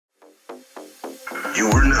You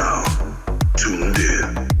are now tuned in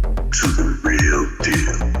to The Real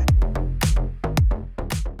Deal.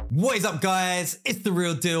 What is up, guys? It's The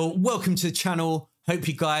Real Deal. Welcome to the channel. Hope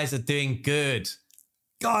you guys are doing good.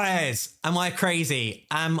 Guys, am I crazy?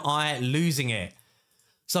 Am I losing it?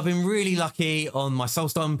 So I've been really lucky on my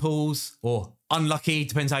Soulstone pulls, or unlucky,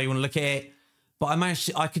 depends how you want to look at it. But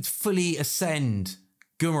I could fully ascend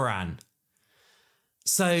Gamuran.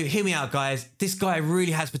 So hear me out, guys. This guy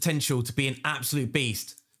really has potential to be an absolute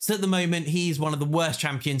beast. So at the moment, he's one of the worst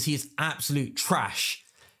champions. He is absolute trash.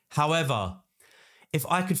 However, if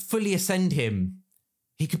I could fully ascend him,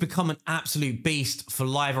 he could become an absolute beast for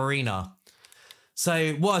live arena.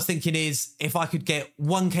 So what I was thinking is, if I could get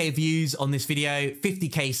 1k views on this video,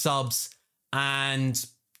 50k subs, and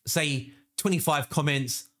say 25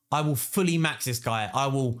 comments, I will fully max this guy. I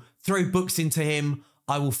will throw books into him.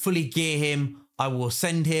 I will fully gear him. I will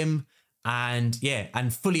ascend him and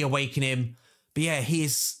fully awaken him. But yeah, he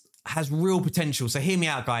has real potential. So hear me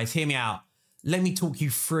out, guys. Hear me out. Let me talk you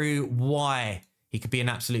through why he could be an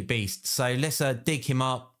absolute beast. So let's dig him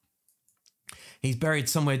up. He's buried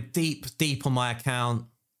somewhere deep, deep on my account.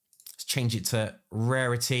 Let's change it to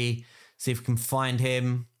rarity. See if we can find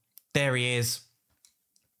him. There he is.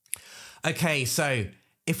 Okay, so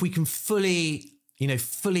if we can fully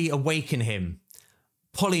awaken him,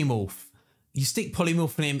 polymorph. You stick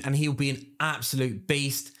polymorph on him and he'll be an absolute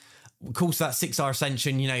beast. Of course, that 6R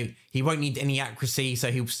ascension, he won't need any accuracy,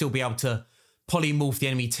 so he'll still be able to polymorph the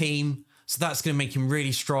enemy team. So that's going to make him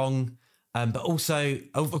really strong. But also,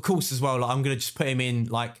 of course, as well, like, I'm going to just put him in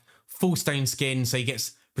like full stone skin, so he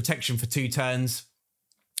gets protection for 2 turns.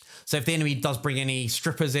 So if the enemy does bring any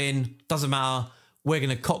strippers in, doesn't matter, we're going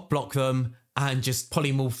to cock block them and just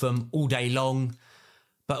polymorph them all day long.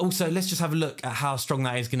 But also, let's just have a look at how strong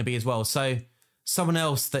that is going to be as well. So someone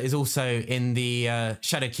else that is also in the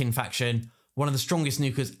Shadowkin faction, one of the strongest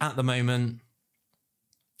nukers at the moment,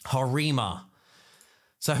 Harima.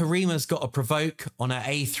 So Harima's got a provoke on her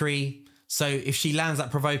A3. So if she lands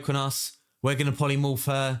that provoke on us, we're going to polymorph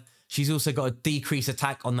her. She's also got a decrease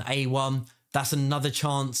attack on the A1. That's another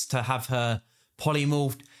chance to have her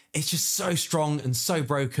polymorphed. It's just so strong and so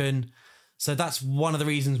broken. So that's one of the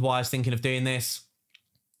reasons why I was thinking of doing this.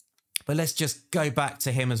 But let's just go back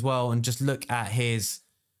to him as well and just look at his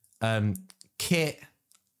kit.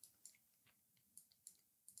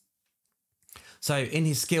 So in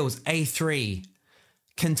his skills, A3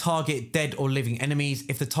 can target dead or living enemies.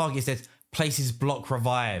 If the target is dead, places block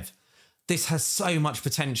revive. This has so much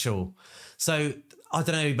potential. So I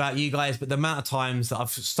don't know about you guys, but the amount of times that I've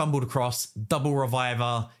stumbled across double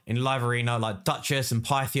reviver in live arena, like Duchess and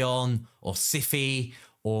Pythion or Siphi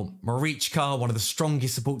or Marichka, one of the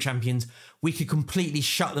strongest support champions, we could completely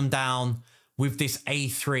shut them down with this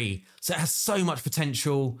A3. So it has so much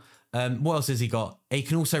potential. What else has he got? He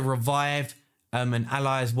can also revive an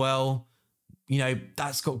ally as well.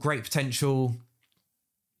 That's got great potential.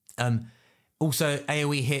 Also,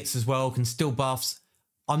 AoE hits as well, can steal buffs.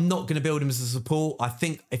 I'm not going to build him as a support. I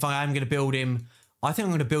think if I am going to build him, I think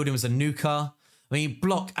I'm going to build him as a nuker. I mean,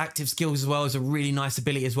 block active skills as well is a really nice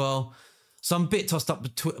ability as well. So I'm a bit tossed up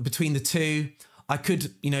between the two. I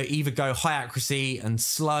could, either go high accuracy and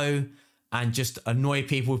slow and just annoy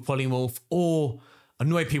people with polymorph, or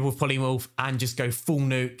annoy people with polymorph and just go full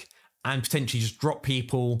nuke and potentially just drop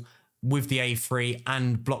people with the A3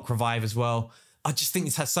 and block revive as well. I just think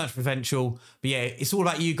this has such potential. But yeah, it's all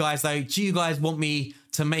about you guys though. Do you guys want me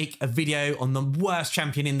to make a video on the worst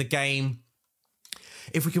champion in the game?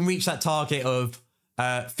 If we can reach that target of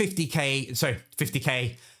 50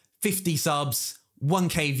 subs,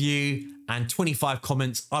 1k view, and 25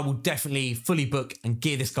 comments, I will definitely fully book and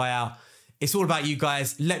gear this guy out. It's all about you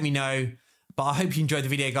guys. Let me know. But I hope you enjoyed the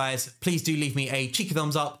video, guys. Please do leave me a cheeky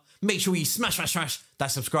thumbs up. Make sure you smash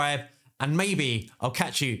that subscribe. And maybe I'll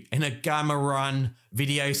catch you in a Gamuran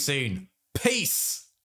video soon. Peace!